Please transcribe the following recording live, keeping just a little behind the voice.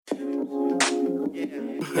Hey.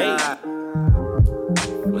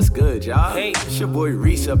 What's good, y'all? Hey. It's your boy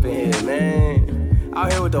Reese up in here, man.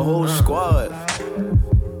 Out here with the whole squad.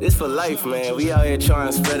 This for life, man. We out here trying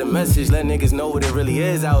to spread a message, let niggas know what it really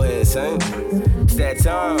is out here, son. It's that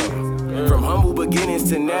time. From humble beginnings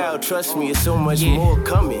to now, trust me, it's so much more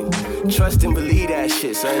coming. Trust and believe that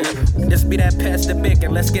shit, son. This be that Pastor Bick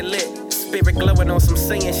and let's get lit. Spirit glowing on some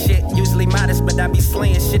saying shit. Usually modest, but I be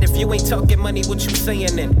slaying shit. If you ain't talking money, what you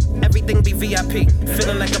saying then? Everything be VIP,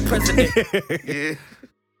 feeling like a president. Yeah.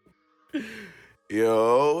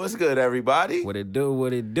 Yo, what's good, everybody? What it do,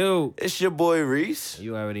 what it do? It's your boy Reese.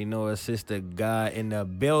 You already know it's Sister God in the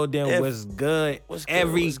building. What's good? What's good?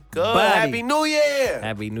 Everybody. What's good? Happy New Year!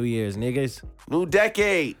 Happy New Year's, niggas. New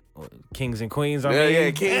decade. Kings and queens, I Yeah, mean.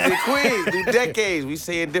 yeah, kings and queens. New decades. We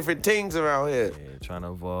saying different things around here. Yeah, trying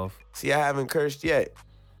to evolve. See, I haven't cursed yet.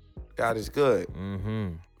 God is good. Mm-hmm.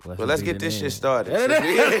 But let's get this shit started. Let's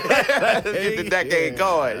get the decade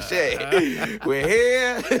going. Shit. We're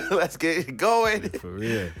here. Let's get it going. For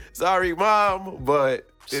real. Sorry, Mom, but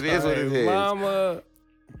it is what it is. Mama.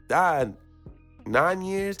 9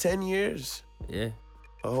 years, 10 years. Yeah.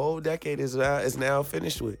 A whole decade is now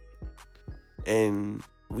finished with. And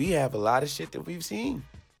we have a lot of shit that we've seen.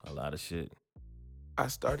 A lot of shit. I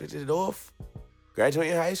started it off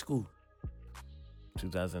graduating high school.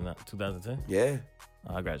 2010? Yeah.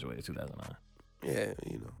 I graduated 2009. Yeah,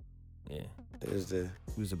 you know. Yeah. There's the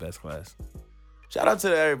Who's the best class? shout out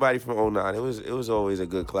to everybody from 09. It was always a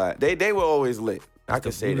good class. They were always lit. I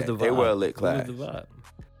can say that. They were a lit class. Who was the vibe?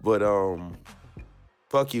 But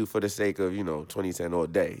fuck you for the sake of, 2010 all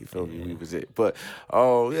day. You feel me? We was it. But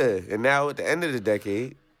yeah. And now at the end of the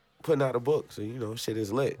decade, putting out a book. So, shit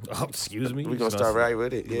is lit. Oh, excuse me. We're gonna start right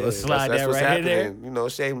with it. Yeah. Let's slide that's that what's right in happening. there.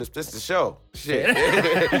 Shameless this the show. Shit. All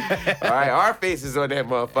right, our faces on that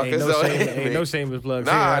motherfucker. Ain't no shameless plugs.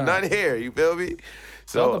 Nah, here, none here. You feel me?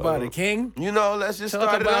 So, Talk about it, King. Let's just Talk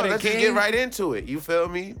start it about off. it, Let's just King. get right into it. You feel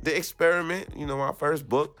me? The experiment. My first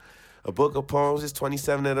book, a book of poems. It's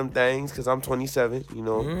 27 of them things because I'm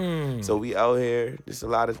 27. So we out here. There's a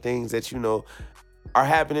lot of things that are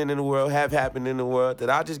happening in the world, have happened in the world that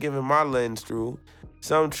I'll just give in my lens through.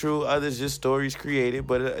 Some true, others just stories created,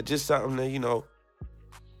 but just something that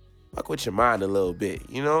fuck with your mind a little bit.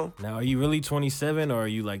 Now, are you really 27 or are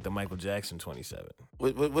you like the Michael Jackson 27?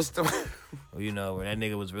 What's the? Well, where that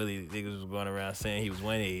nigga was niggas was going around saying he was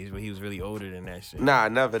one age, but he was really older than that shit. Nah,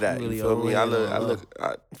 never that. Really You feel me? old,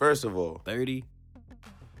 First of all, 30?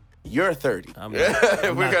 you're 30. I'm We're not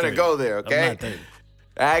gonna 30. go there, okay? I'm not 30.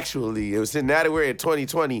 Actually, now that we're in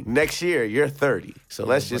 2020, next year you're 30. So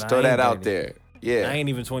let's just but throw I that ain't out 30. there. Yeah. I ain't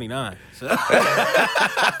even 29. So. Shout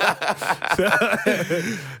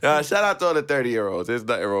out to all the 30-year-olds. There's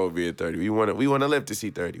nothing wrong with being 30. We want to live to see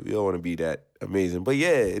 30. We don't want to be that amazing. But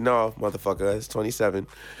yeah, no, motherfucker, it's 27.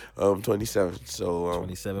 27. So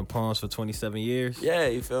 27 poems for 27 years. yeah,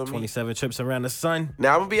 you feel me? 27 trips around the sun.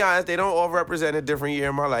 Now, I'm going to be honest, they don't all represent a different year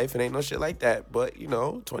in my life. It ain't no shit like that. But,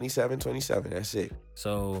 27, that's it.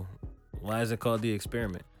 So why is it called The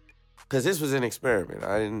Experiment? Because this was an experiment.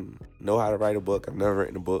 I didn't know how to write a book. I've never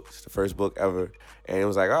written a book. It's the first book ever. And it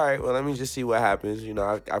was like, all right, well, let me just see what happens.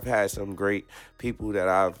 I've had some great people that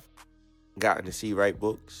I've gotten to see write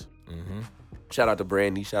books. Mm-hmm. Shout out to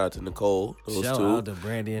Brandy. Shout out to Nicole. Shout out to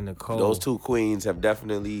Brandy and Nicole. Those two queens have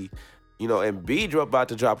definitely, and B about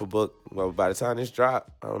to drop a book. Well, by the time this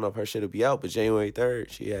drop, I don't know if her shit will be out, but January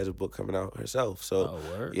 3rd, she has a book coming out herself. So,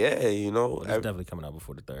 word. yeah, It's definitely coming out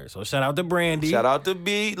before the 3rd. So shout out to Brandy. Shout out to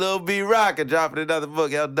B, Lil B Rocker dropping another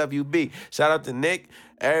book, LWB. Shout out to Nick.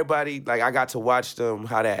 Everybody, I got to watch them,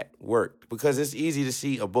 how that worked. Because it's easy to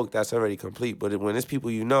see a book that's already complete, but when it's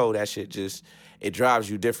people that shit just, it drives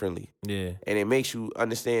you differently. Yeah. And it makes you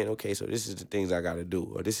understand, okay, so this is the things I got to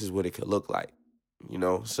do, or this is what it could look like,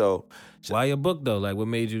 So. Why your book, though? What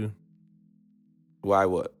made you... Why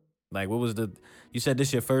what? What was you said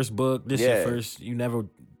this your first book, you never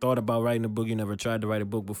thought about writing a book, you never tried to write a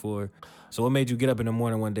book before. So what made you get up in the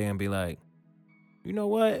morning one day and be like, you know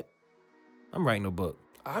what? I'm writing a book.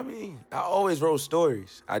 I mean, I always wrote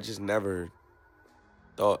stories. I just never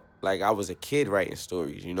thought, I was a kid writing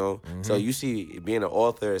stories, Mm-hmm. So you see, being an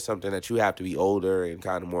author is something that you have to be older and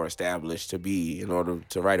kind of more established to be in order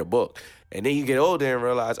to write a book. And then you get older and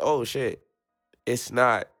realize, oh, shit, it's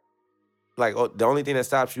not, the only thing that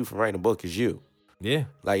stops you from writing a book is you. Yeah.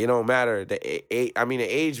 It don't matter. The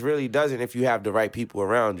age really doesn't if you have the right people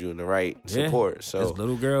around you and the right support. So there's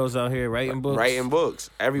little girls out here writing books. Writing books.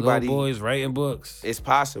 Everybody. Little boys writing books. It's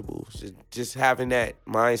possible. Just having that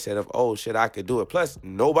mindset of, oh, shit, I could do it. Plus,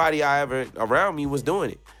 nobody around me was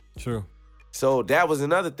doing it. True. So that was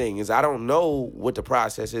another thing is I don't know what the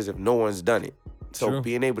process is if no one's done it. So True.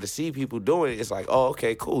 being able to see people doing it, it's like, oh,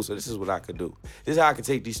 okay, cool. So this is what I could do. This is how I can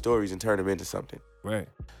take these stories and turn them into something. Right.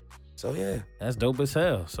 So yeah. That's dope as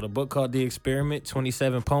hell. So the book called The Experiment,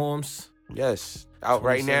 27 poems. Yes. Out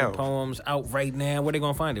right 27 now. Poems out right now. Where they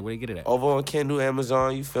gonna find it? Where they get it at? Over on Kindle,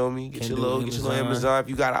 Amazon, you feel me? Get your Kindle, little Amazon. If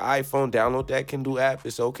you got an iPhone, download that Kindle app.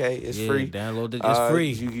 It's okay. It's free. Download it. It's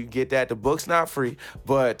free. You can get that. The book's not free,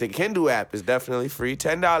 but the Kindle app is definitely free.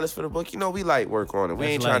 $10 for the book. You know, we light work on it. We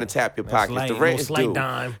ain't trying to tap your pockets. The rent is due.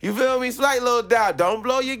 Dime. You feel me? Slight little dime. Don't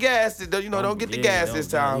blow your gas. Don't get the gas this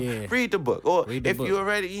time. Yeah. Read the book. Or Read the if book. you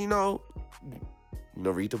already,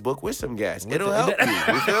 read the book with some gas. It'll help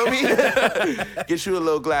you. You feel me? Get you a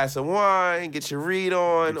little glass of wine, get your read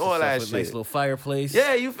on, all that shit. Nice little fireplace.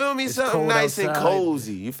 Yeah, you feel me? It's Something cold nice and outside.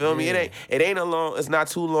 cozy. You feel me? Yeah. It ain't a long, it's not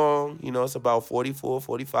too long. It's about 44,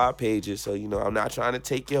 45 pages. So, I'm not trying to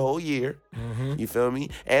take your whole year. Mm-hmm. You feel me?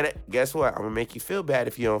 And guess what? I'm gonna make you feel bad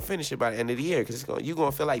if you don't finish it by the end of the year. Because you're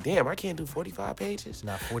gonna feel like, damn, I can't do 45 pages.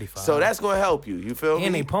 Not 45. So that's gonna help you. You feel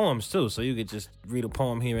And me? they poems too, so you could just read a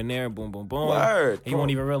poem here and there, boom, boom, boom. Word. And you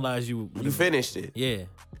won't even realize you finished it. Yeah.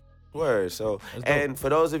 Word. So, That's dope. and for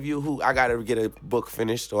those of you who I gotta get a book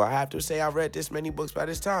finished, or I have to say I read this many books by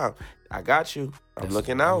this time, I got you. I'm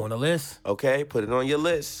looking out. On the list. Okay, put it on your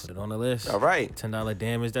list. Put it on the list. All right. $10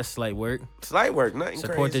 damage. That's slight work. Slight work, nothing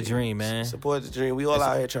Support crazy. the dream, man. Support the dream. We all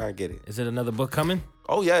out here trying to get it. Is it another book coming?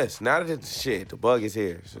 Oh yes. Now that the bug is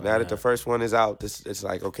here. So now that the first one is out, it's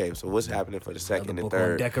like, okay, so what's happening for the second Another and book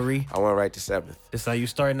third? on Decory. I want to write the seventh. This how you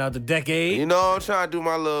starting out the decade. I'm trying to do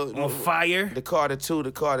my little On fire. the Carter 2,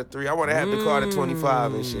 the Carter 3. I want to have the Carter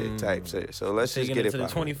 25 and shit type shit. So let's just Taking get it it to the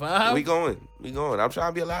poppin'. 25? We going. I'm trying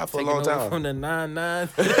to be alive for Taking a long over time. from the 99.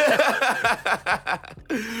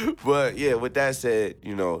 But yeah, with that said,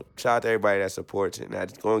 shout out to everybody that supports it. Now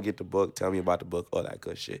just go and get the book, tell me about the book, all that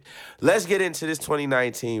good shit. Let's get into this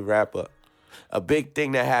 2019 wrap up. A big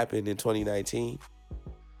thing that happened in 2019.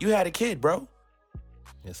 You had a kid, bro.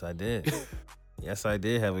 Yes, I did. Yes, I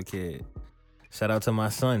did have a kid. Shout out to my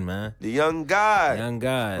son, man. The young guy. Young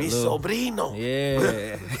guy. Mi sobrino.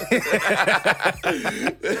 Yeah.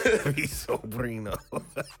 Mi sobrino.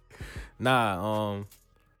 Nah,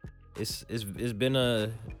 it's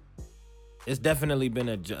definitely been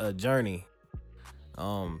a journey.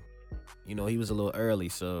 He was a little early,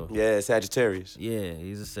 so Yeah, Sagittarius. yeah,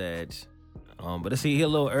 he's a Sag. But he a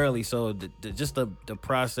little early, so just the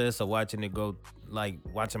process of watching it go, like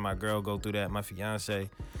watching my girl go through that, my fiance.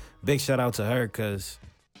 Big shout out to her, cause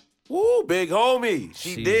Woo, big homie.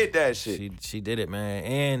 She did that shit. She did it, man.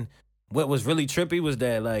 And what was really trippy was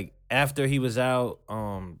that, like, after he was out, you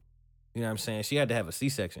know what I'm saying, she had to have a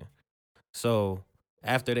C-section. So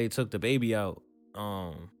after they took the baby out,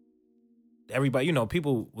 everybody,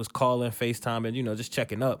 people was calling, FaceTiming, just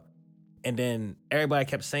checking up. And then everybody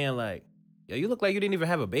kept saying, like, yo, you look like you didn't even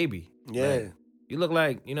have a baby. Yeah. Like, you look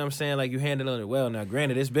like, you know what I'm saying, like you handling it well. Now,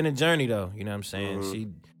 granted, it's been a journey, though. You know what I'm saying?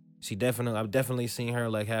 Mhm. She definitely, I've definitely seen her,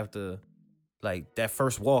 like, have to, like, that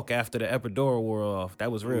first walk after the epidural wore off.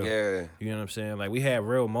 That was real. Yeah. You know what I'm saying? Like, we had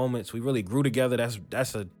real moments. We really grew together. That's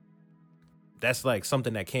like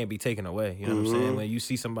something that can't be taken away. You know what I'm saying? When you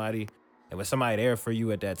see somebody, and when somebody there for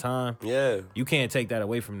you at that time, Yeah. you can't take that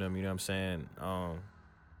away from them. You know what I'm saying?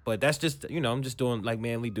 But that's just, I'm just doing like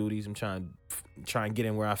manly duties. I'm trying to get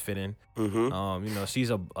in where I fit in. Mm-hmm.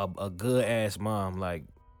 She's a good ass mom, like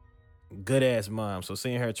good ass mom. So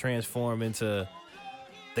seeing her transform into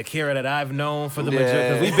the Kira that I've known for the majority,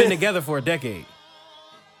 because we've been together for a decade.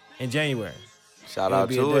 In January, Shout it'll out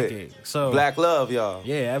be to a it. decade. So Black love, y'all.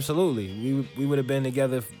 yeah, absolutely. We would have been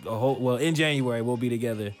together in January we'll be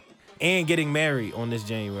together, and getting married on this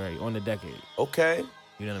January on the decade. Okay.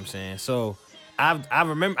 You know what I'm saying? So I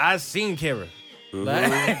remember I've seen Kira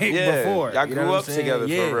like, Yeah. before. Y'all You know grew what up I'm saying? together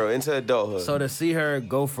Yeah. for real, into adulthood. So to see her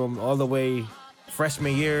go from all the way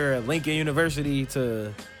freshman year at Lincoln University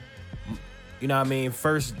to,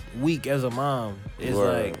 first week as a mom is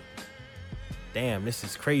Word. like, damn, this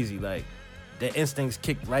is crazy. Like, the instincts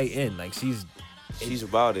kick right in. Like, she's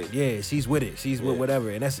about it. yeah, she's with it. She's with whatever.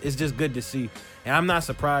 And it's just good to see. And I'm not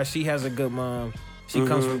surprised. She has a good mom. She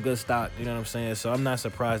comes from good stock. You know what I'm saying? So I'm not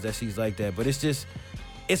surprised that she's like that. But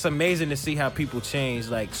it's amazing to see how people change,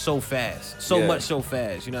 like, so fast. So much so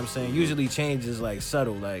fast. You know what I'm saying? Usually change is, like,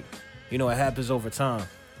 subtle. Like, it happens over time.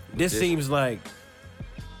 This seems like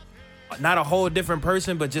not a whole different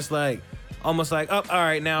person, but just, like, almost like, oh, all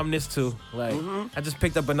right, now I'm this too. Like, I just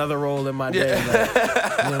picked up another role in my day. Like,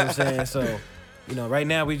 you know what I'm saying? So, right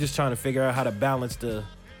now we just trying to figure out how to balance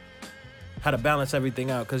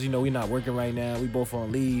everything out, because we're not working right now. We both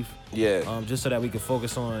on leave. Yeah. Just so that we can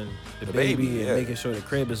focus on the baby, baby and yeah. making sure the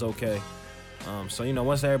crib is okay. So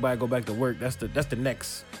once everybody go back to work, that's the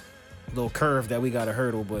next little curve that we got to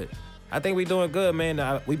hurdle. But I think we doing good,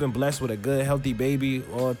 man. We've been blessed with a good, healthy baby,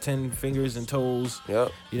 all 10 fingers and toes.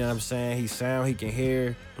 Yep. You know what I'm saying? He's sound, he can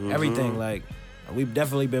hear, everything. Like, we've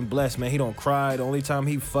definitely been blessed, man. He don't cry. The only time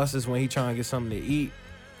he fusses when he trying to get something to eat.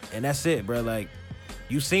 And that's it, bro. Like,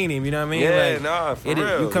 you seen him, you know what I mean? Yeah, like, for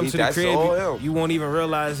real. You come to the crib, you won't even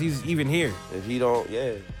realize he's even here. If he don't,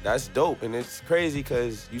 that's dope. And it's crazy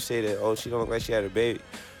because you say that, she don't look like she had a baby.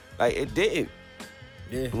 Like, it didn't.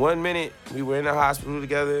 Yeah. 1 minute, we were in the hospital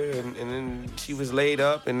together, and then she was laid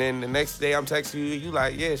up, and then the next day I'm texting you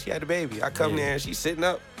like, yeah, she had a baby. I come there, and she's sitting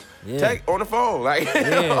up. Yeah. On the phone, like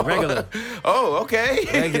regular. Oh, okay.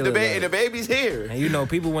 Regular, the baby's here. And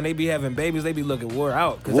people when they be having babies, they be looking wore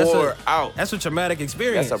out. Out. That's a traumatic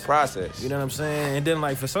experience. That's a process. You know what I'm saying? And then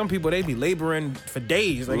like for some people, they be laboring for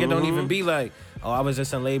days. Like it don't even be like, I was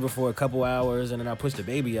just in labor for a couple hours and then I pushed the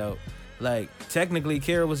baby out. Like technically,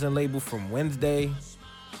 Kara was in labor from Wednesday.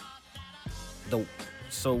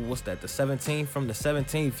 So what's that? The 17th, from the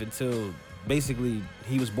 17th until basically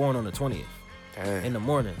he was born on the 20th. Dang. In the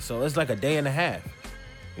morning. So it's like a day and a half.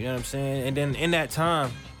 You know what I'm saying? And then in that time,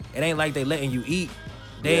 it ain't like they letting you eat.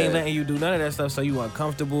 They ain't letting you do none of that stuff, so you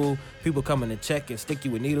uncomfortable. People coming to check and stick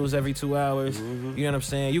you with needles every 2 hours. You know what I'm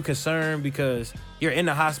saying? You concerned because you're in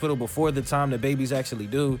the hospital before the time the babies actually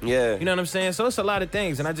do. Yeah. You know what I'm saying? So it's a lot of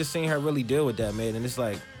things, and I just seen her really deal with that, man. And it's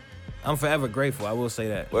like, I'm forever grateful. I will say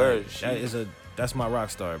that. Word. Like, that's my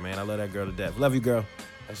rock star, man. I love that girl to death. Love you, girl.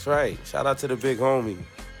 That's right. Shout out to the big homie.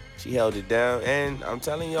 She held it down. And I'm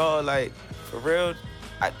telling y'all, like, for real,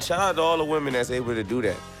 shout out to all the women that's able to do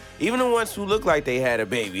that. Even the ones who look like they had a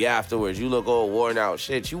baby afterwards. You look all worn out.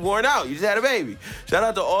 Shit, you worn out. You just had a baby. Shout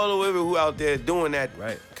out to all the women who out there doing that.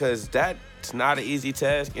 Right. Because that's not an easy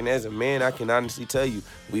task. And as a man, I can honestly tell you,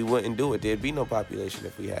 we wouldn't do it. There'd be no population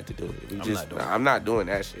if we had to do it. I'm not doing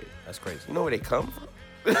that shit. That's crazy. You know where they come from?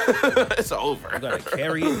 It's over. You gotta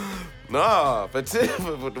carry it? No, but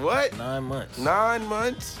what? 9 months. 9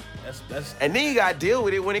 months? That's and then you gotta deal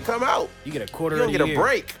with it when it come out. You get a quarter of the year. You don't get a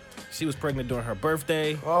break. She was pregnant during her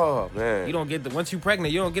birthday. Oh man! You don't get once you're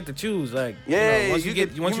pregnant, you don't get to choose. Like once you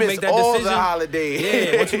make that decision, the holidays.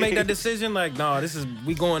 Yeah, once you make that decision, like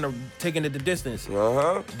we going to taking it the distance.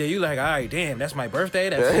 Then you like, all right, damn, that's my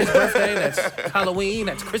birthday. That's his birthday. That's Halloween.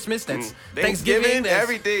 That's Christmas. That's Thanksgiving.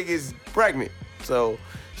 Everything is pregnant. So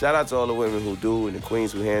shout out to all the women who do and the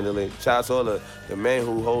queens who handle it. Shout out to all the men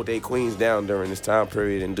who hold their queens down during this time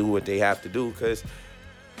period and do what they have to do, because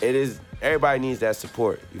everybody needs that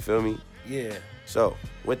support. You feel me? Yeah. So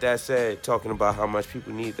with that said, talking about how much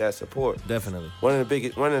people need that support. Definitely. One of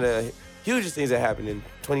the hugest things that happened in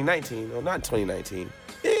 2019, or not 2019,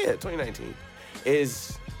 2019,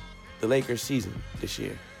 is the Lakers season this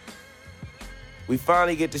year. We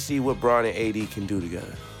finally get to see what Bron and AD can do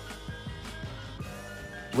together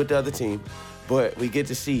with the other team, but we get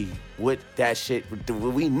to see what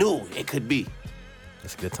we knew it could be.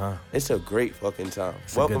 It's a good time. It's a great fucking time.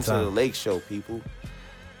 Welcome to the Lake Show, people.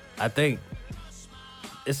 I think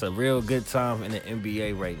it's a real good time in the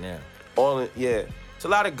NBA right now. It's a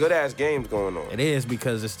lot of good ass games going on. It is,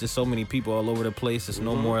 because it's just so many people all over the place. It's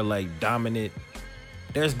no more like dominant.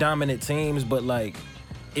 There's dominant teams, but like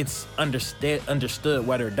it's understood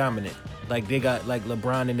why they're dominant. Like they got like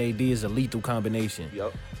LeBron and AD is a lethal combination.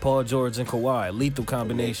 Yep. Paul George and Kawhi, lethal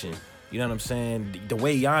combination. You know what I'm saying? The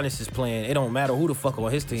way Giannis is playing, it don't matter who the fuck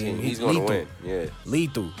on his team. He's gonna lethal. win. Yeah.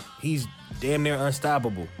 Lethal. He's damn near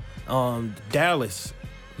unstoppable. Dallas,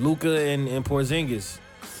 Luka and Porzingis.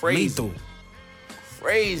 Crazy. Lethal.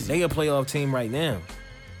 Crazy. They a playoff team right now.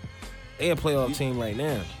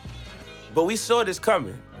 But we saw this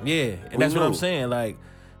coming. Yeah, and that's what I'm saying. Like,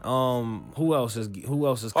 who else is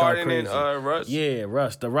Harden crazy? And Russ. Yeah,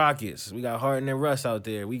 Russ. The Rockets. We got Harden and Russ out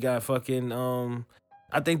there. We got fucking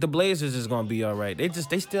I think the Blazers is gonna be all right. I just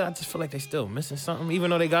feel like they still missing something. Even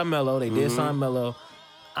though they got Melo, they did sign Melo.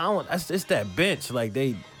 It's that bench. Like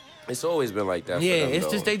it's always been like that. Yeah, for them, it's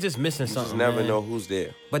though. just they just missing something. You just never man. know who's there.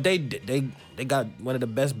 But they got one of the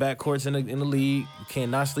best backcourts in the league. You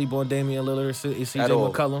cannot sleep on Damian Lillard or CJ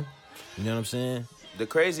McCollum. You know what I'm saying? The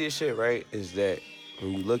craziest shit, right, is that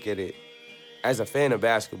when you look at it as a fan of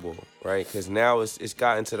basketball, right? Because now it's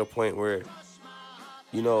gotten to the point where,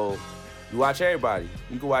 you know, you watch everybody.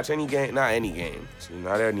 You can watch any game, not any game,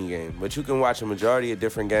 but you can watch a majority of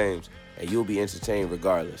different games and you'll be entertained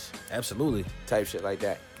regardless. Absolutely. Type shit like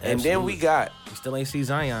that. Absolutely. And then we still ain't see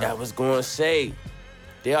Zion. I was gonna say,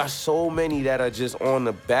 there are so many that are just on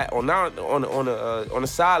the back, on the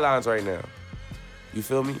sidelines right now. You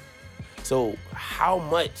feel me? So how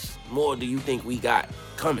much more do you think we got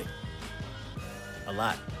coming? A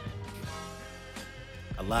lot.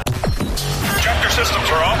 a lot. Tractor systems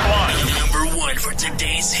are offline. Number one for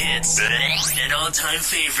today's hits and all-time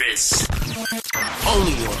favorites.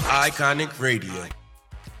 Only on Iconic Radio.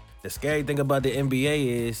 The scary thing about the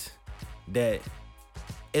NBA is that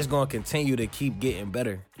it's going to continue to keep getting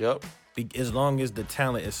better. Yep. As long as the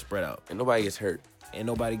talent is spread out. And nobody gets hurt. And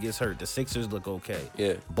nobody gets hurt. The Sixers look okay.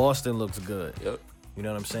 Yeah. Boston looks good. Yep. You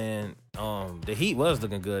know what I'm saying? The Heat was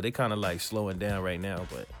looking good. They kind of like slowing down right now,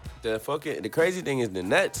 but The crazy thing is the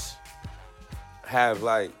Nets have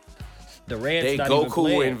like Durant's not Goku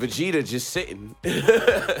even and Vegeta just sitting.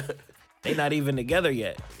 They not even together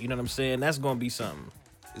yet. You know what I'm saying? That's gonna be something.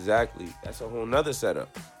 Exactly. That's a whole nother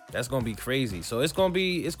setup. That's gonna be crazy. So it's gonna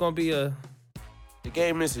be a. The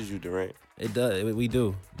game misses you, Durant. It does. We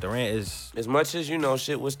do. Durant is. As much as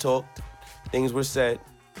shit was talked, things were said.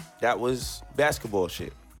 That was basketball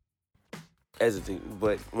shit.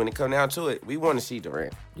 But when it come down to it, we want to see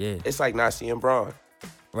Durant. Yeah. It's like not seeing Bron.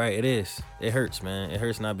 Right. It is. It hurts, man. It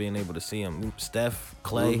hurts not being able to see him. Steph,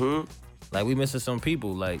 Clay. Mm-hmm. Like we missing some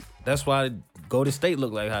people. Like that's why Golden State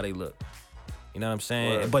look like how they look. You know what I'm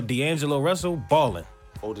saying? Word. But D'Angelo Russell balling.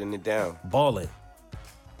 Holding it down. Balling.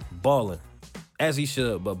 As he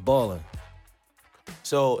should, but balling.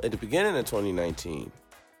 So at the beginning of 2019,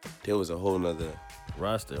 there was a whole nother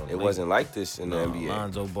roster. It wasn't like this in the NBA.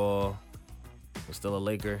 Lonzo Ball was still a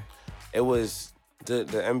Laker. It was the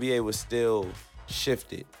NBA was still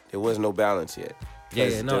shifted. There was no balance yet.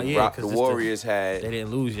 The Warriors had. They didn't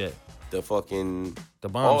lose yet. The fucking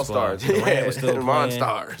bomb All-Stars. Yeah, was still the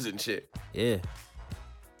Monstars and shit. Yeah.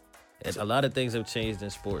 A lot of things have changed in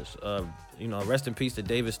sports. Rest in peace to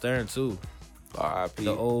David Stern too. R.I.P.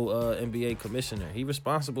 The old NBA commissioner. He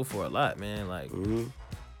responsible for a lot, man. Like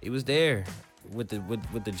he was there with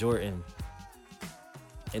the Jordan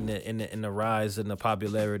in the rise and the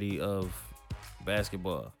popularity of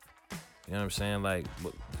basketball. You know what I'm saying? Like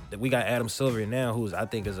we got Adam Silver now, who's I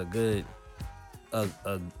think is a good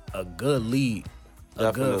lead,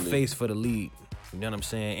 good face for the league. You know what I'm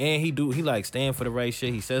saying? And he like stand for the right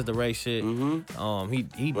shit. He says the right shit. Mm-hmm.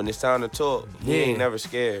 He when it's time to talk, he ain't never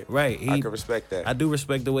scared. Right. I can respect that. I do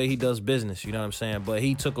respect the way he does business. You know what I'm saying? But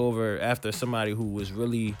he took over after somebody who was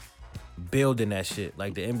really building that shit.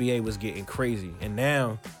 Like the NBA was getting crazy, and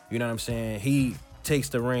now you know what I'm saying. He takes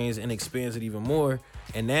the reins and expands it even more.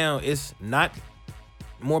 And now it's not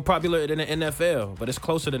more popular than the NFL, but it's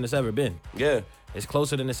closer than it's ever been. Yeah, it's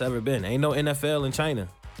closer than it's ever been. Ain't no NFL in China.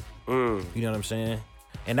 You know what I'm saying?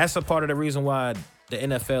 And that's a part of the reason why the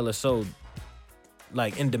NFL is so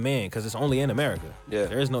like in demand, because it's only in America. Yeah.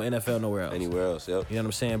 There is no NFL nowhere else. Anywhere else, yep. You know what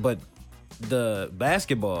I'm saying? But the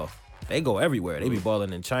basketball, they go everywhere. They be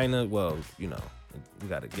balling in China. Well, you know, we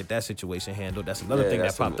got to get that situation handled. That's another thing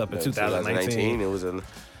that popped up in 2019.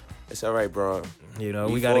 It's all right, bro. You know,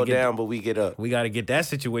 we fall down, but we get up. We got to get that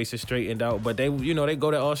situation straightened out. But they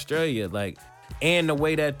go to Australia, like, and the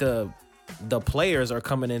way that the players are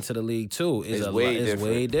coming into the league too is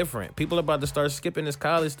way different. People are about to start skipping this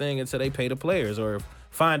college thing until they pay the players or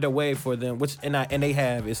find a way for them. And they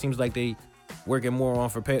have. It seems like they working more on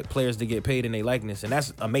for players to get paid in their likeness, and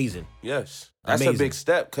that's amazing. Yes, that's a big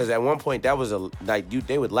step, because at one point that was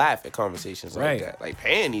they would laugh at conversations like that, like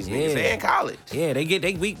paying these niggas. They in college. Yeah,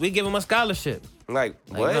 we give them a scholarship. Like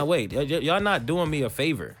what? No, wait, y'all not doing me a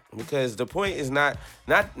favor. Because the point is not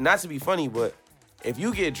to be funny, but if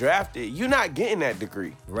you get drafted, you're not getting that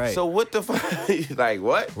degree. Right. So what the fuck? Like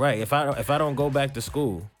what? Right. If I don't go back to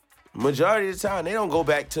school, majority of the time they don't go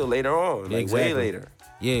back till later on, way later.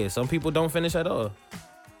 Yeah. Some people don't finish at all.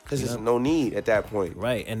 Because there's no need at that point.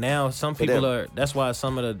 Right. And now some people are. That's why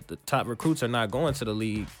some of the top recruits are not going to the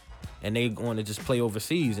league, and they going to just play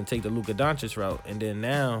overseas and take the Luka Doncic route. And then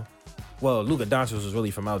now, well, Luka Doncic was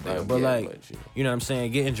really from out there, but you know what I'm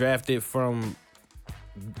saying, getting drafted from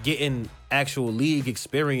getting actual league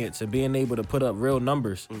experience and being able to put up real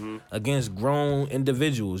numbers against grown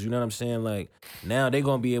individuals. You know what I'm saying? Like now they're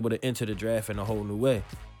gonna be able to enter the draft in a whole new way,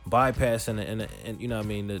 bypassing and you know what I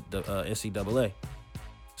mean the NCAA.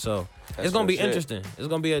 So it's gonna be interesting. It's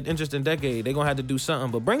gonna be an interesting decade. They're gonna have to do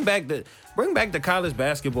something, but bring back the college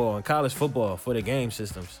basketball and college football for the game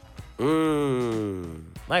systems.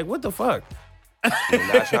 Like what the fuck?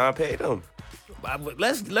 You're not trying to pay them.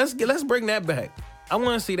 Let's bring that back. I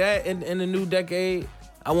want to see that in the new decade.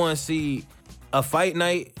 I want to see a fight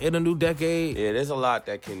night in the new decade. Yeah, there's a lot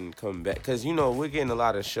that can come back, because you know we're getting a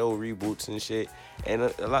lot of show reboots and shit, and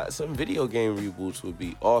some video game reboots would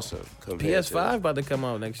be awesome. PS5 about to come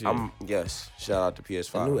out next year. Yes, shout out to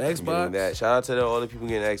PS5. The new Xbox. That. Shout out to all the people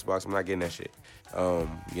getting Xbox. I'm not getting that shit.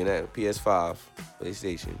 Getting that PS5,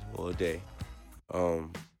 PlayStation all day.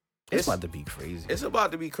 It's about to be crazy. It's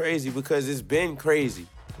about to be crazy because it's been crazy.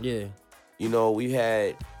 Yeah. You know, we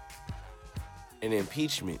had an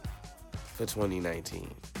impeachment for 2019.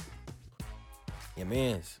 Your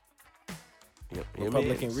mans. Your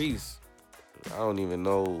Republican mans. Reese. I don't even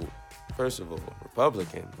know. First of all,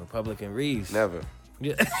 Republican Reese. Never.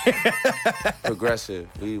 Yeah. Progressive.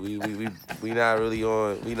 We not really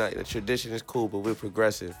on. We not. The tradition is cool, but we're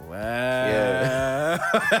progressive. Wow. Yeah.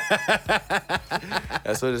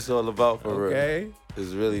 That's what it's all about for real. Okay.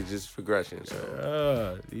 It's really just progression.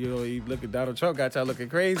 So. You look at Donald Trump, got y'all looking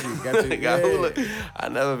crazy. Got you, I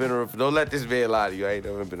never been a. Don't let this man lie to you. I ain't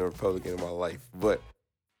never been a Republican in my life, but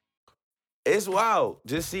it's wild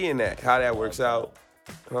just seeing that how that works out.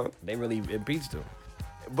 Huh? They really impeached him.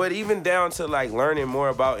 But even down to like learning more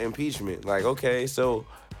about impeachment, like okay, so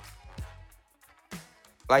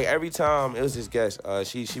like every time it was this guest,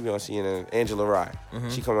 she be on CNN, Angela Rye. Mm-hmm.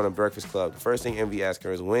 She come on the Breakfast Club. The first thing Envy asked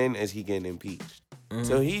her is when is he getting impeached? Mm-hmm.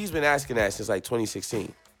 So he's been asking that since like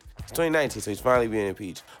 2016. It's 2019, so he's finally being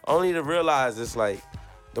impeached. Only to realize it's like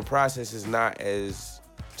the process is not as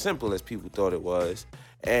simple as people thought it was,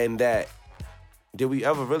 and that did we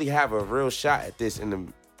ever really have a real shot at this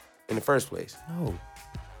in the first place? No.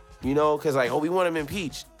 You know, because like, oh, we want him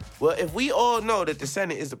impeached. Well, if we all know that the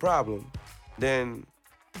Senate is the problem, then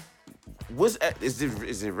is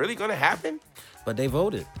it really going to happen? But they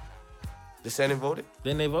voted. The Senate voted?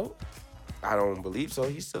 Didn't they vote? I don't believe so.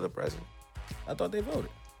 He's still the president. I thought they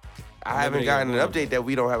voted. I haven't gotten an update that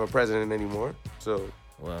we don't have a president anymore. So,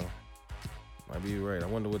 well, might be right. I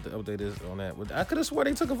wonder what the update is on that. I could have swore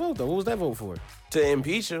they took a vote, though. What was that vote for? To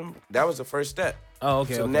impeach him, that was the first step. Oh,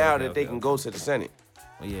 okay. So okay, now okay, that they can go to the Senate.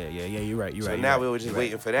 Yeah, you're right. So now we were just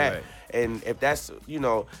waiting for that. Right. And if that's,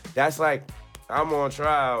 that's like I'm on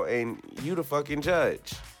trial and you the fucking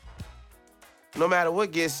judge. No matter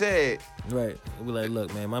what gets said. Right. We'll be like,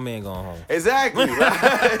 look, man, my man going home. Exactly.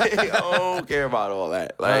 I don't care about all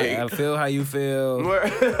that. Like, I feel how you feel,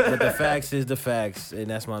 but the facts is the facts, and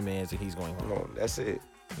that's my man's, and he's going home. No, that's it.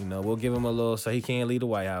 We'll give him a little so he can't leave the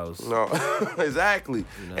White House. No, exactly.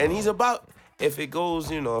 And he's about, if it goes,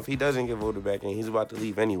 if he doesn't get voted back in, he's about to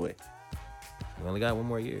leave anyway. We only got one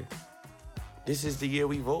more year. This is the year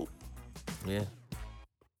we vote. Yeah.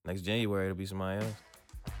 Next January, it'll be somebody else.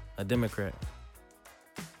 A Democrat.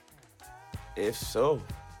 If so.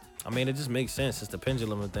 I mean, it just makes sense. It's the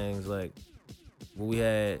pendulum of things. Like, we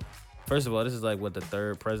had, first of all, this is like, the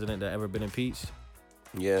third president that ever been impeached?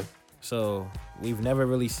 Yeah. So, we've never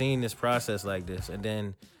really seen this process like this. And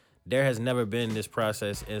then, there has never been this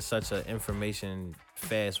process in such an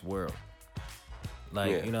information-fast world.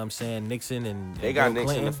 Like, you know what I'm saying? Nixon and they got Bill Nixon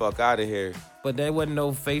Clinton. the fuck out of here. But there wasn't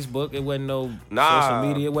no Facebook. It wasn't no social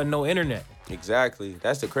media. It wasn't no internet. Exactly.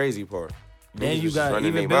 That's the crazy part. Then you got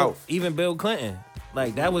even Bill Clinton.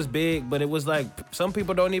 Like, that was big, but it was like, some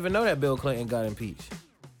people don't even know that Bill Clinton got impeached.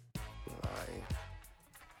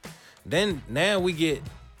 Then, now we get,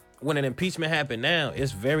 when an impeachment happened now,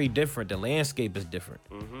 it's very different. The landscape is different.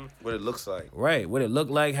 Mm-hmm. What it looks like. Right. What it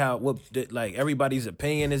looked like, like, everybody's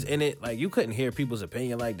opinion is in it. Like, you couldn't hear people's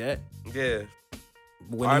opinion like that. Yeah.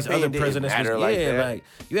 When these other presidents was, that. Like,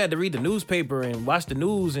 you had to read the newspaper and watch the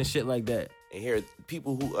news and shit like that. And hear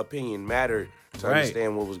people whose opinion mattered to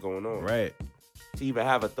understand what was going on. Right. To even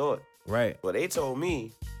have a thought. Right. Well, they told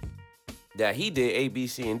me that he did A, B,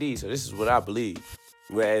 C, and D, so this is what I believe.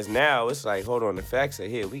 Whereas now, it's like, hold on, the facts are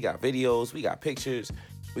here. We got videos, we got pictures,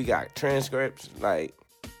 we got transcripts, like,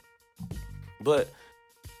 but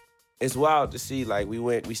it's wild to see, like,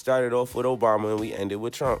 we started off with Obama and we ended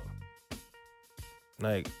with Trump.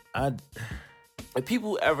 Like, if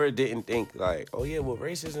people ever didn't think, like, oh yeah, well,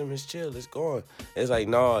 racism is chill, it's gone. It's like,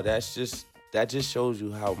 no, that just shows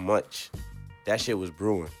you how much that shit was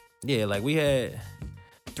brewing. Yeah, like, we had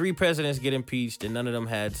 3 presidents get impeached and none of them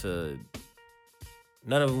had to...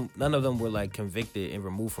 None of them were, like, convicted and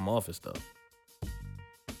removed from office, though.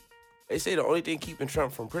 They say the only thing keeping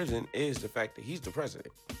Trump from prison is the fact that he's the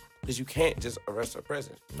president. Because you can't just arrest a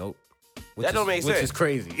president. Nope. That don't make sense. Which is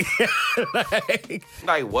crazy.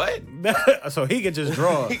 like what? So he could just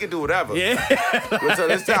draw. He could do whatever. Yeah. Until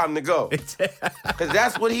it's time to go. Because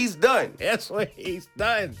that's what he's done. That's what he's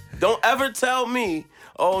done. Don't ever tell me,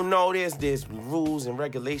 oh no, there's rules and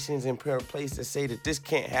regulations in place that say that this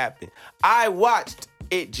can't happen. I watched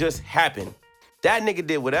it just happen. That nigga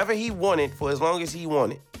did whatever he wanted for as long as he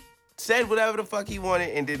wanted. Said whatever the fuck he wanted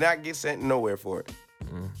and did not get sent nowhere for it.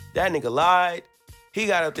 That nigga lied. He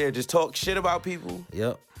got up there just talk shit about people.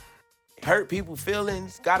 Yep. Hurt people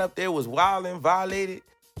feelings. Got up there, was wilding, violated.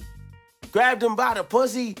 Grabbed him by the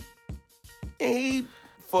pussy. And he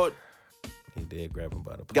did grab him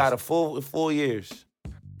by the pussy. Got a full 4 years.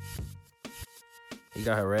 He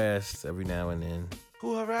got harassed every now and then.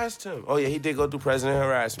 Who harassed him? Oh yeah, he did go through president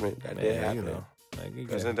harassment. That did happen. You know, like he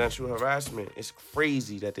got, Presidential harassment. It's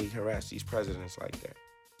crazy that they harass these presidents like that.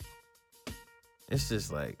 it's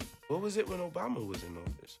just like, What was it when Obama was in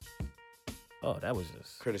office? oh, that was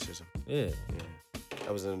just Criticism. yeah.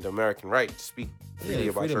 That was the American right to speak freely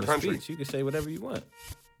about freedom your of country. speech. You can say whatever you want,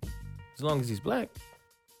 as long as he's black.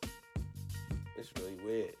 It's really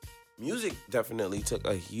weird. Music definitely took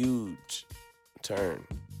a huge turn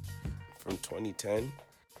from 2010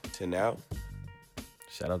 to now.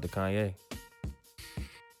 Shout out to Kanye.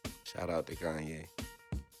 Shout out to Kanye.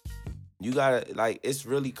 You gotta, like, it's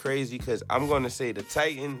really crazy because I'm gonna say the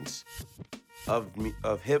titans of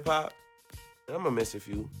hip hop, and I'm gonna miss a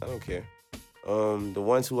few, I don't care. The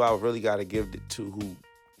ones who I really gotta give it to who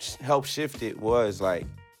helped shift it was like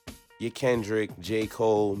your Kendrick, J.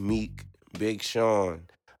 Cole, Meek, Big Sean.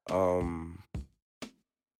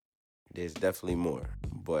 There's definitely more,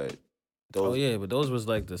 but those. But those was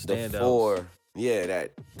like the standouts. The four,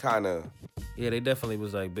 that kind of. Yeah, they definitely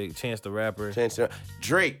was like big. Chance the Rapper.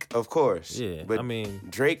 Drake, of course. Yeah, but I mean,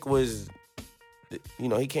 Drake was,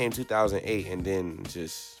 he came 2008 and then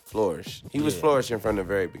just flourished. He was flourishing from the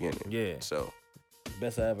very beginning. Yeah. So.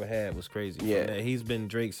 Best I Ever Had was crazy. Yeah. He's been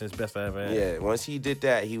Drake since Best I Ever Had. Yeah, once he did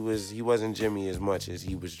that, he wasn't Jimmy as much as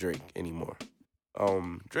he was Drake anymore.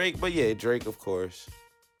 Drake, but yeah, Drake, of course.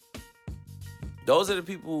 Those are the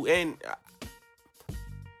people, and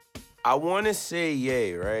I want to say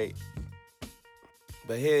Ye, right?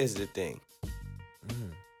 But here's the thing.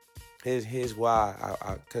 Here's why.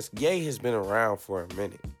 Because Ye has been around for a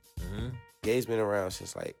minute. Ye's been around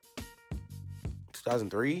since like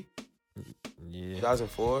 2003,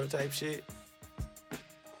 2004 type shit.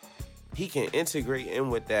 He can integrate in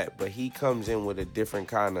with that, but he comes in with a different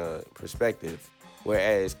kind of perspective.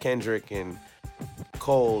 Whereas Kendrick and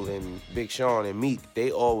Cole and Big Sean and Meek,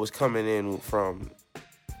 they all was coming in from,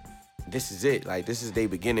 this is it. Like, this is their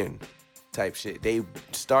beginning type shit. They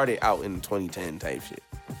started out in 2010 type shit.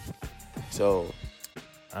 So.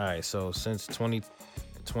 All right, so since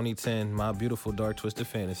 2010, My Beautiful Dark Twisted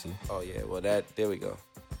Fantasy. Oh, yeah. Well, there we go.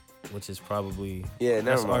 Which is probably,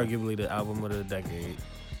 that's arguably the album of the decade.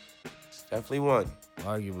 It's definitely one.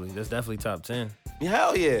 Arguably. That's definitely top 10.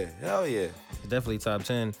 Hell yeah. It's definitely top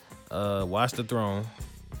 10. Watch the Throne.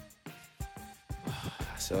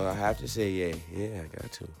 So I have to say, yeah, I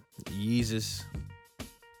got to. Yeezus.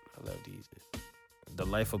 I love Yeezus. The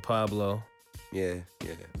Life of Pablo. Yeah.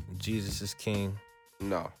 Jesus is King.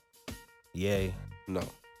 No. Yay. No.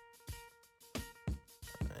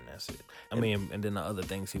 And that's it. I mean, and then the other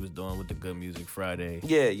things he was doing with the Good Music Friday.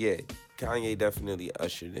 Yeah. Kanye definitely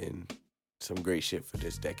ushered in some great shit for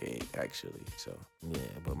this decade, actually. So. Yeah,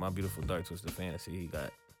 but My Beautiful Dark Twisted Fantasy, he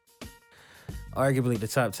got arguably the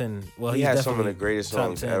top 10. Well, he has some of the greatest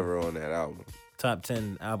songs ever on that album. Top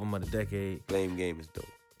 10 album of the decade. Blame Game is dope.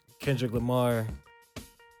 Kendrick Lamar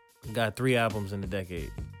got 3 albums in the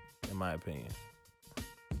decade, in my opinion.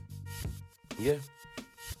 Yeah.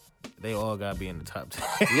 They all got to be in the top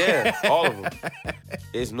 10. Yeah, all of them.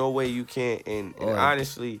 There's no way you can't. And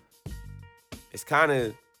honestly, it's kind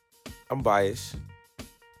of, I'm biased,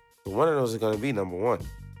 but one of those is going to be number one.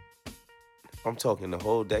 I'm talking the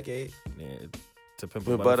whole decade. Yeah, To Pimp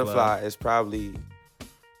a Butterfly is probably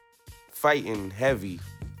fighting heavy.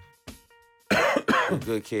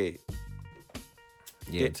 Good Kid.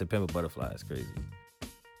 Yeah, To Pimp a Butterfly is crazy.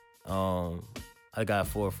 I got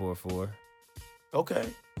 444. Okay.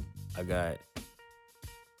 I got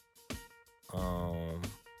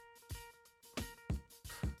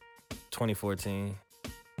 2014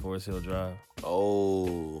 Forest Hill Drive.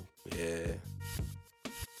 Oh, yeah.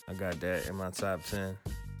 I got that in my top 10.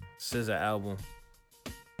 SZA album.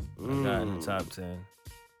 I got in the top 10.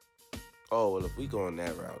 Oh, well, if we go on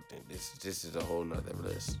that route, then this is a whole nother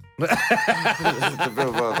list. The Pimp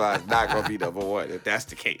a Butterfly is not going to be number one if that's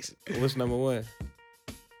the case. What's number one?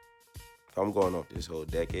 If I'm going off this whole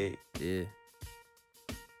decade. Yeah.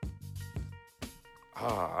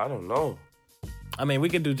 I don't know. I mean, we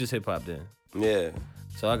could do just hip hop then. Yeah.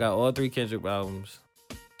 So I got all 3 Kendrick albums.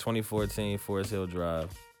 2014 Forest Hill Drive.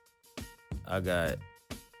 I got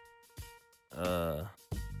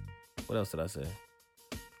what else did I say?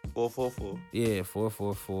 444. Yeah,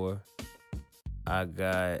 444. I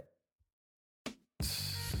got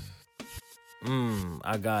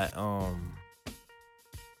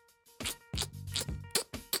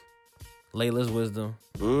Layla's Wisdom.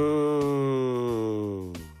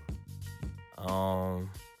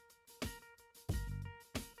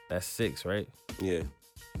 That's 6, right? Yeah.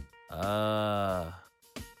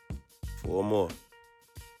 4 more.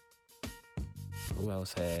 Who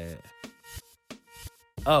else had?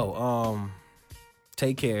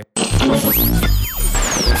 Take Care. You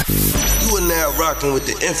are now rocking with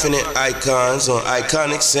the Infinite Icons on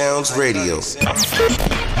Iconic Sounds Radio.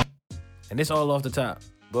 And it's all off the top.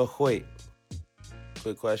 But wait,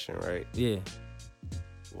 quick question, right? Yeah.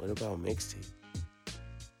 What about mixtape?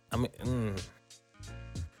 I mean,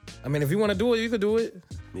 if you want to do it, you could do it.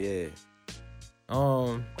 Yeah.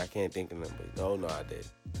 I can't think of them, but no, I did.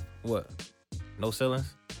 What? No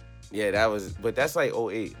Ceilings? Yeah, that was, but that's like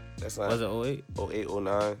 08. That's not. Was it 08? 08,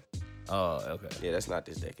 09. Oh, okay. Yeah, that's not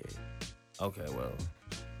this decade. Okay, well,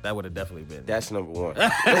 that would have definitely been. That's number one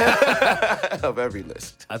of every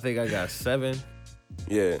list. I think I got 7.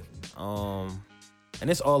 Yeah. And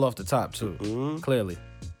it's all off the top too. Mm-hmm. Clearly.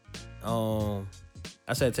 I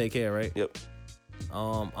said Take Care, right? Yep.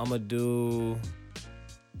 I'ma do.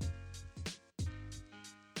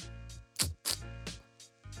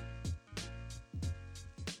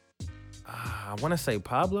 I want to say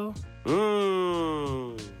Pablo.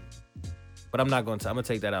 But I'm not going to. I'm going to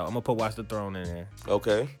take that out. I'm going to put Watch the Throne in there.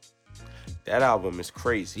 Okay. That album is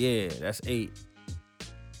crazy. Yeah, that's 8.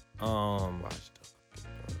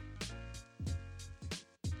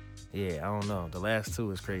 Yeah, I don't know. The last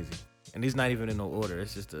 2 is crazy. And these not even in no order.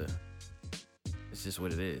 It's just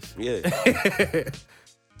what it is. Yeah.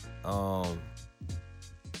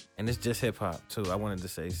 And it's just hip hop too. I wanted to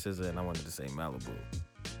say SZA and I wanted to say Malibu.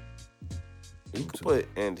 You could put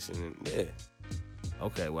Anderson in. Yeah.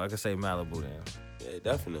 Okay, well I could say Malibu then. Yeah,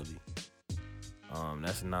 definitely.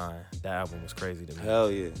 That's 9. That album was crazy to me. Hell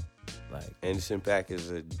yeah. Like Anderson .Paak is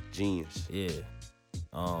a genius. Yeah.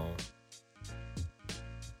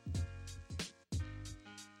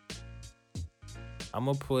 I'm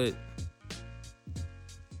gonna put.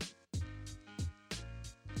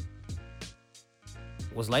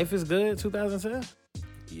 Was Life is Good 2010?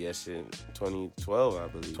 Yes, in 2012, I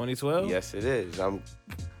believe. 2012? Yes, it is.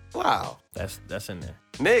 Wow. That's in there.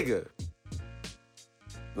 Nigga.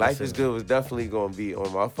 Life is Good was definitely gonna be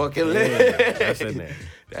on my fucking list. That's in there.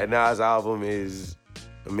 That Nas album is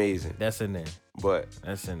amazing. That's in there. But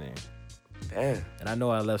that's in there. Damn. And I know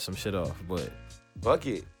I left some shit off, but fuck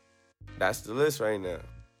it. That's the list right now.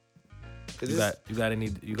 You got any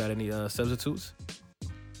substitutes?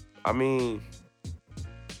 I mean,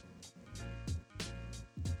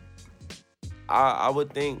 I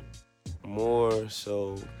would think more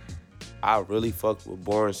so. I really fuck with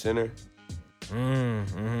Born Sinner.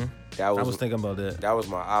 Mm-hmm. I was thinking about that. That was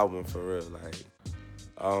my album for real. Like,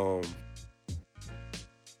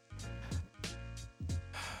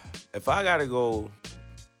 if I gotta go,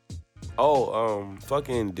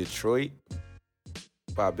 fucking Detroit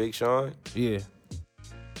by Big Sean. Yeah,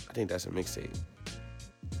 I think that's a mixtape.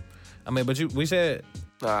 I mean, but we said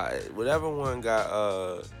whatever one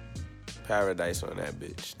got Paradise on that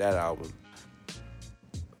bitch. That album.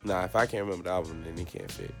 Nah, if I can't remember the album, then it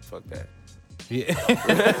can't fit. Fuck that. Yeah.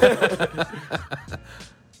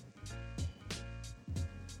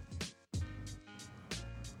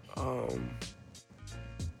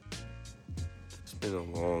 It's been a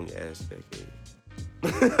long ass decade.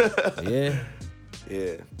 Yeah.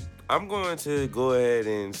 Yeah. I'm going to go ahead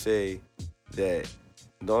and say that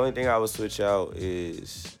the only thing I would switch out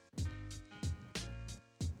is,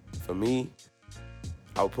 for me,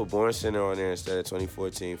 I would put Born Sinner on there instead of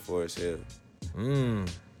 2014 Forest Hill.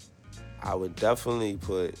 I would definitely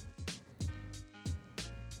put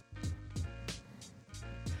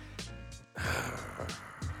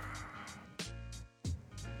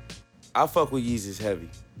I fuck with Yeezus heavy.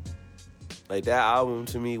 Like, that album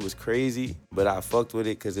to me was crazy, but I fucked with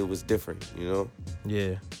it because it was different, you know?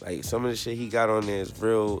 Yeah. Like, some of the shit he got on there is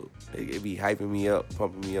real, it be hyping me up,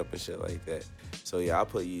 pumping me up and shit like that. So, yeah, I'll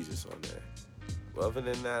put Yeezus on there. But other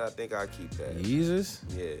than that, I think I'll keep that. Yeezus?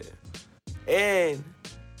 Yeah. And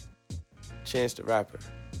Chance the Rapper.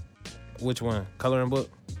 Which one? Coloring Book?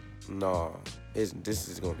 No. This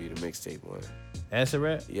is going to be the mixtape one. Acid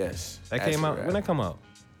Rap? Yes. That came out? When that come out?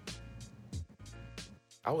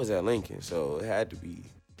 I was at Lincoln, so it had to be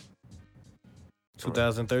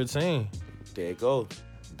 2013. There it go.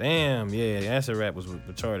 Damn, yeah, Acid Rap was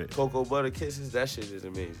retarded. Cocoa Butter Kisses, that shit is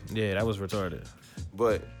amazing. Yeah, that was retarded.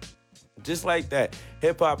 But just like that,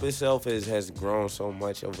 hip-hop itself has grown so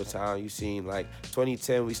much over time. You seen, like,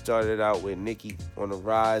 2010, we started out with Nicki on the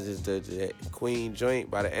rise as the Queen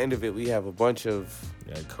joint. By the end of it, we have a bunch of...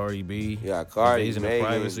 Yeah, Cardi B. Yeah, Cardi, Invasion Megan. of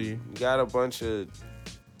Privacy. You got a bunch of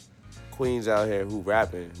queens out here who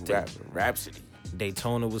rapping. Rhapsody.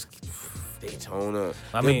 Daytona was... Daytona.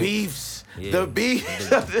 I mean, beefs. Yeah, the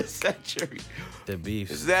beefs of the century. The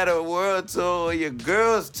beefs. Is that a world tour or your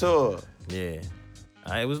girls tour? Yeah.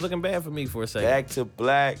 It was looking bad for me for a second. Back to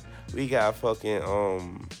Black, We got fucking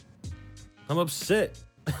I'm upset.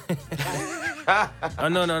 Oh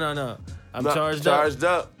no. I'm charged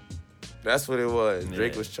up. That's what it was.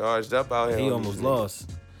 Drake was charged up out here. He almost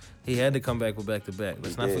lost. He had to come back with back-to-back.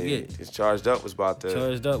 Let's not forget. His Charged Up was about to...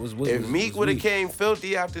 Charged Up was... If Meek would have came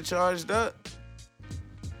filthy after Charged Up...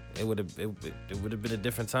 It would have been a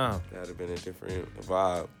different time. That would have been a different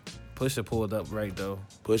vibe. Pusha pulled up right, though.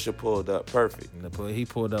 Pusha pulled up perfect. He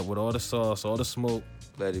pulled up with all the sauce, all the smoke.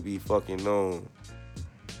 Let it be fucking known.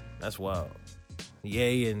 That's wild.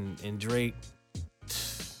 Ye and Drake.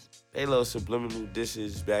 They little subliminal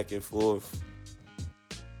dishes back and forth.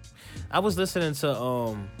 I was listening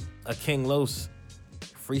to a King Los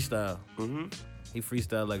freestyle. Mm-hmm. He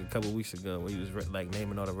freestyled like a couple weeks ago where he was like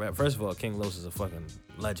naming all the rap. First of all, King Los is a fucking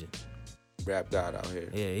legend. Rap god out here.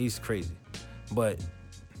 Yeah, he's crazy. But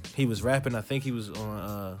he was rapping. I think he was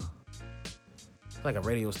on like a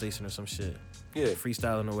radio station or some shit. Yeah,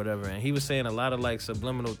 freestyling or whatever. And he was saying a lot of like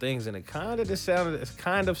subliminal things, and it kind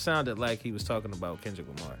of sounded like he was talking about Kendrick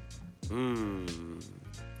Lamar.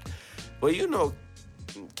 Well, you know,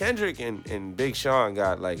 Kendrick and Big Sean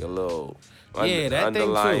got like a little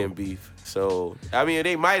underlying beef. So I mean,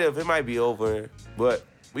 it might be over, but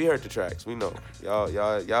we heard the tracks. We know y'all,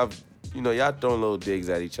 you know, y'all throwing little digs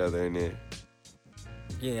at each other in there.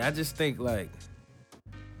 Yeah, I just think like,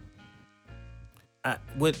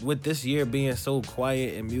 with this year being so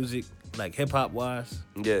quiet in music, like hip hop wise,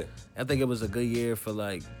 yeah, I think it was a good year for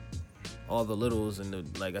like all the littles and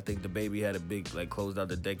I think the Baby had a big like closed out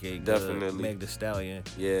the decade. Definitely. Meg Thee Stallion.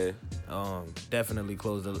 Yeah. Definitely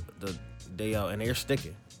closed the day out, and they're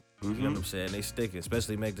sticking. Mm-hmm. You know what I'm saying? They sticking,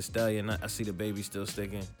 especially Meg Thee Stallion. I see the Baby still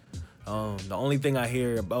sticking. The only thing I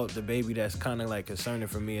hear about the Baby that's kind of like concerning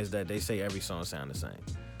for me is that they say every song sound the same.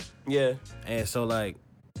 Yeah. And so like,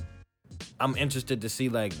 I'm interested to see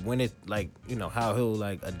like when it like, you know, how he'll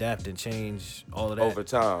like adapt and change all of that over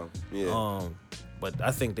time. Yeah. But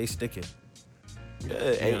I think they sticking.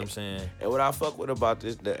 Yeah, you know what I'm saying? And what I fuck with about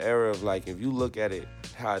the era of like, if you look at it,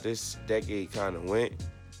 how this decade kind of went,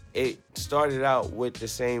 it started out with the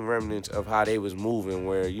same remnants of how they was moving,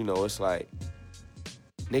 where, you know, it's like,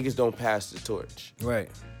 niggas don't pass the torch.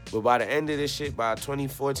 Right. But by the end of this shit, by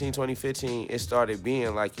 2014, 2015, it started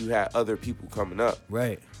being like you had other people coming up.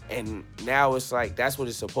 Right. And now it's like, that's what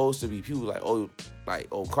it's supposed to be. People like,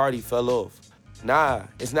 Cardi fell off. Nah,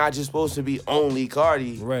 it's not just supposed to be only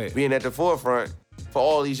Cardi being at the forefront for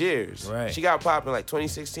all these years. Right. She got popping like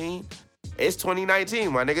 2016. It's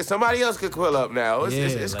 2019, my nigga. Somebody else could quill up now.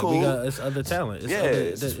 It's like cool. It's other talent.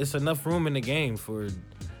 It's enough room in the game for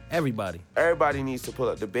everybody. Everybody needs to pull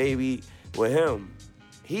up. The Baby with him,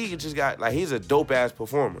 he just got like, he's a dope ass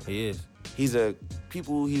performer. He is. He's a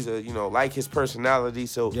you know, like his personality,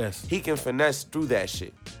 so he can finesse through that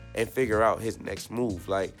shit and figure out his next move,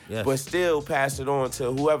 like, but still pass it on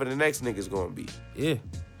to whoever the next nigga's gonna be. Yeah,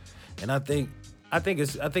 and I think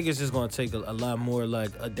it's just gonna take a lot more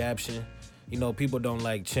like adaptation. You know, people don't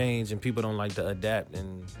like change and people don't like to adapt,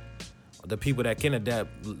 and the people that can adapt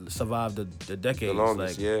survive the decades. The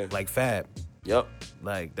longest, like Fab. Yep.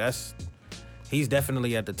 Like he's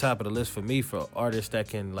definitely at the top of the list for me for artists that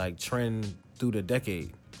can like trend through the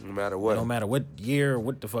decade. No matter what. No matter what year,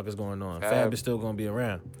 what the fuck is going on. Fab is still gonna be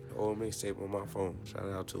around. Old mixtape on my phone. Shout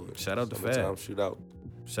out to it. Shout out to Fab. Shootout.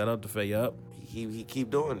 Shout out to Fab. Yup. He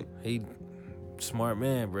keep doing it. He smart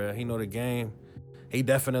man, bro. He know the game. He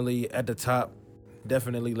definitely at the top.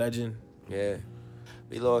 Definitely legend. Yeah.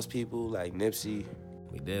 We lost people like Nipsey.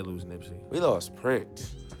 We did lose Nipsey. We lost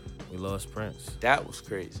Prince. That was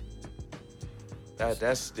crazy.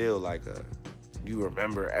 That's still like you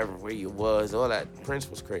remember everywhere you was. All that. Prince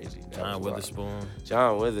was crazy. John Witherspoon.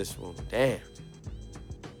 Damn.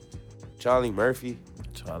 Charlie Murphy.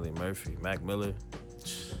 Mac Miller.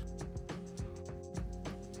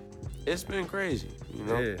 It's been crazy, you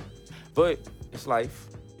know? Yeah. But it's life,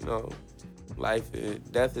 you know?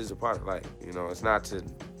 Death is a part of life, you know? It's not to,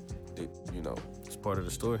 you know. It's part of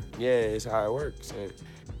the story. Yeah, it's how it works. And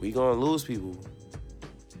we gonna lose people.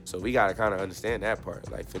 So we gotta kind of understand that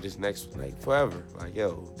part. Like, for this next, like, forever. Like,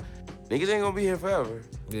 yo, niggas ain't gonna be here forever.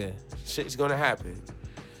 Yeah. Shit's gonna happen.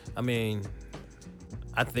 I mean,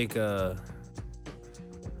 I think as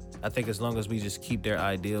long as we just keep their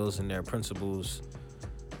ideals and their principles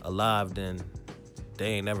alive, then they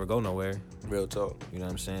ain't never go nowhere. Real talk. You know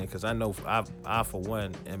what I'm saying? Because I know I for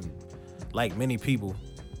one, am, like many people,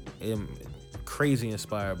 am crazy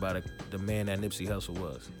inspired by the man that Nipsey Hussle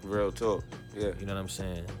was. Real talk. Yeah. You know what I'm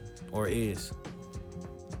saying? Or is.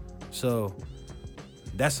 So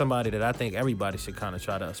that's somebody that I think everybody should kind of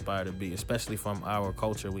try to aspire to be, especially from our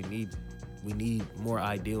culture. We need more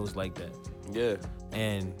ideals like that. Yeah.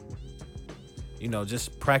 And you know,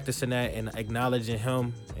 just practicing that and acknowledging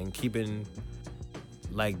him and keeping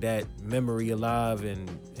like that memory alive and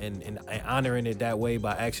honoring it that way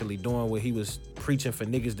by actually doing what he was preaching for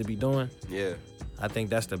niggas to be doing. Yeah. I think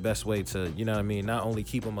that's the best way to, you know what I mean, not only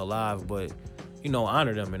keep them alive, but, you know,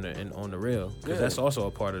 honor them in on the real. Because that's also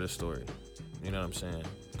a part of the story. You know what I'm saying?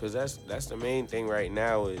 Because that's the main thing right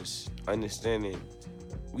now is understanding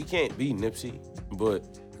we can't be Nipsey, but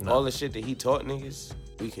all the shit that he taught niggas,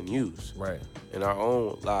 we can use in our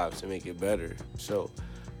own lives to make it better. So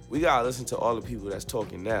we gotta listen to all the people that's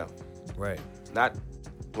talking now. Right. Not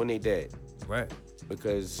when they dead. Right.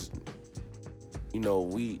 Because, you know,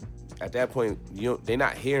 we, at that point, they're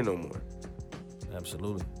not here no more.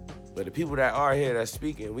 Absolutely. But the people that are here that's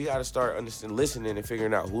speaking, we gotta start listening and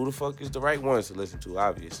figuring out who the fuck is the right ones to listen to,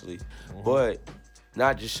 obviously. But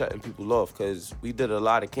not just shutting people off, because we did a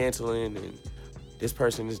lot of canceling and this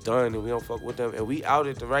person is done and we don't fuck with them. And we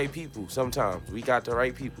outed the right people sometimes. We got the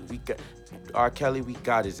right people. We got R. Kelly, we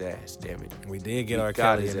got his ass, damn it. We did get R.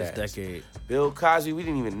 Kelly in this decade. Bill Cosby, we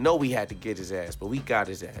didn't even know we had to get his ass, but we got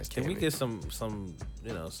his ass. Can we get some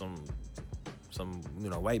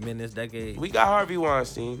white men this decade? We got Harvey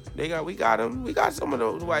Weinstein. We got him. We got some of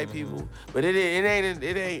those white people. But it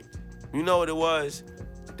ain't. You know what it was?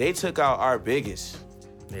 They took out our biggest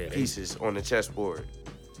pieces on the chessboard.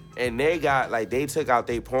 And they took out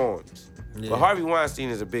their pawns. Yeah. But Harvey Weinstein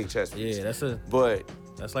is a big chess piece. Yeah,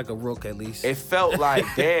 that's like a rook at least. It felt like,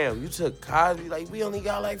 damn, you took Cosby, like we only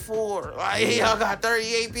got like 4. Like y'all got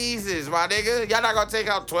 38 pieces, my nigga. Y'all not gonna take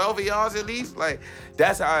out 12 of y'all's at least? Like,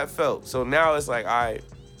 that's how it felt. So now it's like, all right,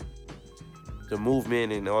 the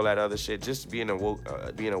movement and all that other shit, just being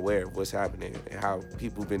aware of what's happening and how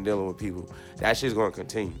people been dealing with people, that shit's gonna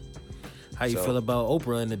continue. How you feel about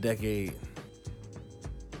Oprah in the decade?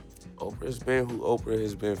 Oprah's been who Oprah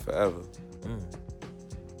has been forever.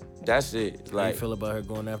 That's it. How you feel about her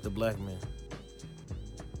going after black men?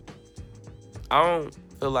 I don't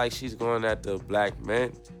feel like she's going after black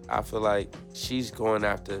men. I feel like she's going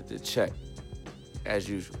after the check, as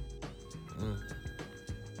usual.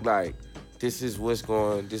 Like, this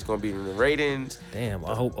gonna be in the ratings. Damn,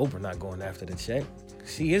 I hope Oprah not going after the check.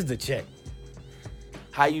 She is the check.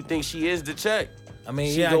 How you think she is the check? I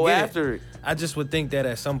mean, she go after it. I just would think that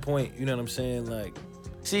at some point, you know what I'm saying? Like,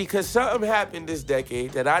 see, because something happened this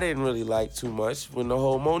decade that I didn't really like too much when the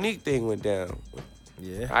whole Monique thing went down.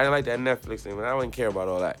 Yeah. I didn't like that Netflix thing, but I didn't care about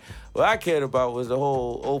all that. What I cared about was the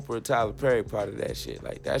whole Oprah Tyler Perry part of that shit.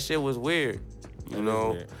 Like, that shit was weird, you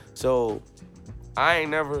know? Weird. So, I ain't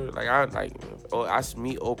never, I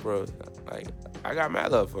meet Oprah, I got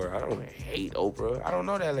mad love for her. I don't hate Oprah. I don't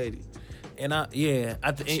know that lady. And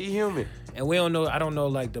she human. And we don't know. I don't know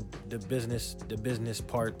the business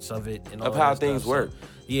parts of it and all of how things work. So,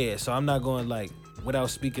 yeah, so I'm not going without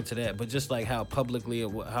speaking to that, but just how public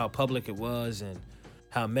it was and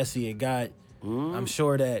how messy it got. I'm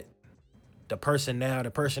sure that the person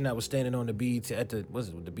that was standing on the BET at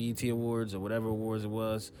the BET Awards or whatever awards it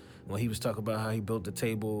was, when he was talking about how he built the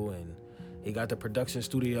table and he got the production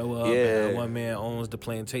studio up, and one man owns the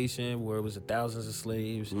plantation where it was thousands of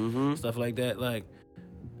slaves, stuff like that. Like,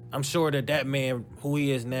 I'm sure that man, who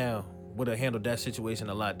he is now, would have handled that situation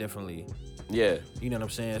a lot differently. Yeah. You know what I'm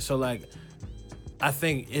saying? So, I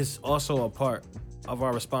think it's also a part of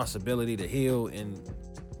our responsibility to heal and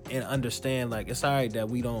understand, it's all right that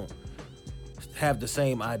we don't have the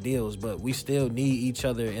same ideals, but we still need each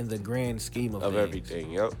other in the grand scheme of things.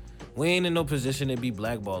 Everything, yep. We ain't in no position to be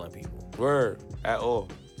blackballing people. Word, at all.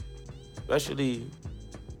 Especially,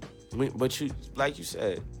 but like you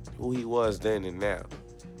said, who he was then and now.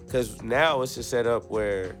 Because now it's a setup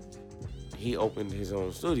where he opened his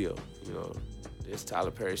own studio. You know, this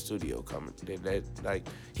Tyler Perry studio coming. That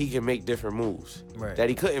he can make different moves that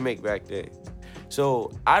he couldn't make back then.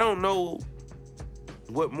 So I don't know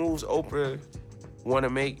what moves Oprah want to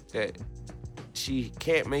make that she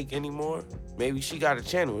can't make anymore. Maybe she got a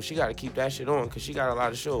channel. She got to keep that shit on because she got a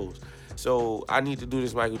lot of shows. So I need to do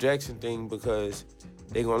this Michael Jackson thing because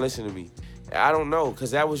they gonna listen to me. I don't know,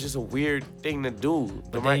 because that was just a weird thing to do.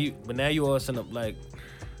 But now you all send up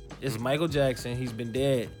it's Michael Jackson. He's been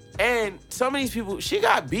dead. And some of these people, she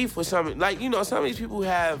got beef with some, some of these people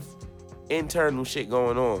have internal shit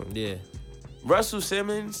going on. Yeah. Russell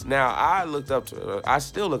Simmons, now I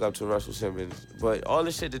still look up to Russell Simmons, but all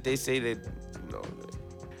the shit that they say that,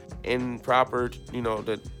 improper,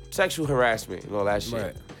 the sexual harassment and all that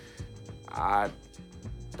shit. Right.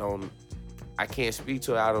 I can't speak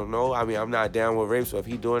to it. I don't know. I mean, I'm not down with rape, so if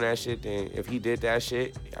he doing that shit, then if he did that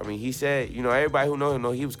shit, I mean, he said, everybody who know him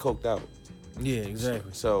know he was coked out. Yeah,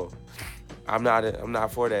 exactly. So I'm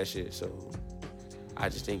not for that shit. So I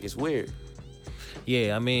just think it's weird.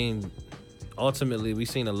 Yeah, I mean, ultimately, we've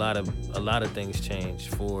seen a lot of things change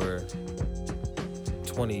for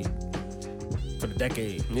the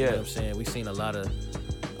decade. You know what I'm saying? We've seen a lot of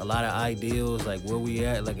ideals, like where we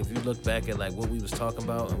at. Like if you look back at like what we was talking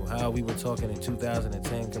about and how we were talking in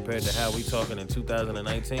 2010 compared to how we talking in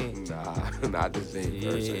 2019. Nah, not the same.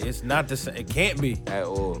 Yeah, person. it's not the same. It can't be at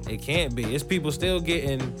all. It can't be. It's people still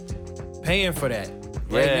paying for that.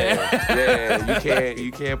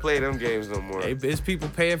 You can't play them games no more. It's people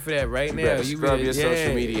paying for that right now. You scrub your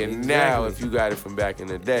social media now if you got it from back in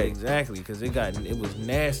the day. Exactly, because it was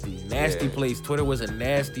nasty place. Twitter was a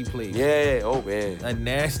nasty place. Yeah, oh man, a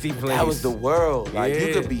nasty place. That was the world. Like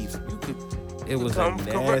it was a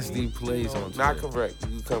nasty place on Twitter. Not correct.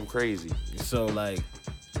 You could come crazy. So like,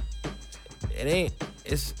 it ain't.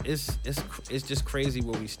 It's just crazy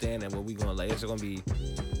where we stand and where we going. Like it's gonna be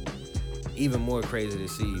even more crazy to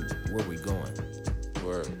see where we're going.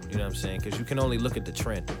 Word. You know what I'm saying? Because you can only look at the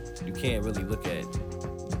trend. You can't really look at,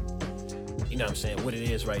 you know what I'm saying, what it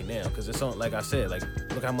is right now. Because it's on, like I said, like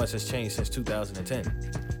look how much has changed since 2010.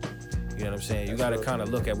 You know what I'm saying? You got to kind of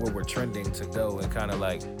look at where we're trending to go and kind of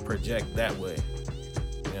like project that way.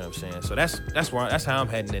 You know what I'm saying? So that's how I'm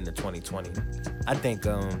heading into 2020. I think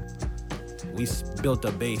we built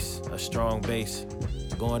a strong base.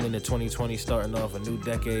 Going into 2020, starting off a new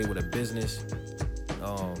decade with a business.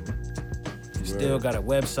 We still got a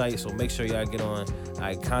website, so make sure y'all get on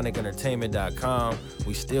iconicentertainment.com.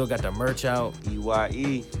 We still got the merch out.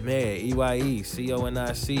 EYE. Man, EYE,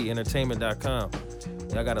 entertainment.com.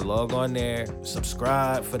 Y'all got to log on there,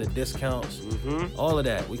 subscribe for the discounts, all of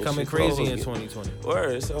that. We coming crazy in 2020.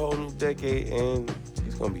 Word, it's a whole new decade, and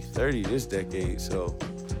it's going to be 30 this decade, so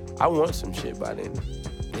I want some shit by then.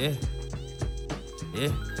 Yeah,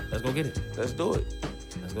 let's go get it. Let's do it.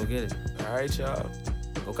 Let's go get it. All right, y'all.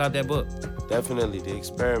 Go cop that book. Definitely, The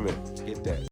Experiment. Get that.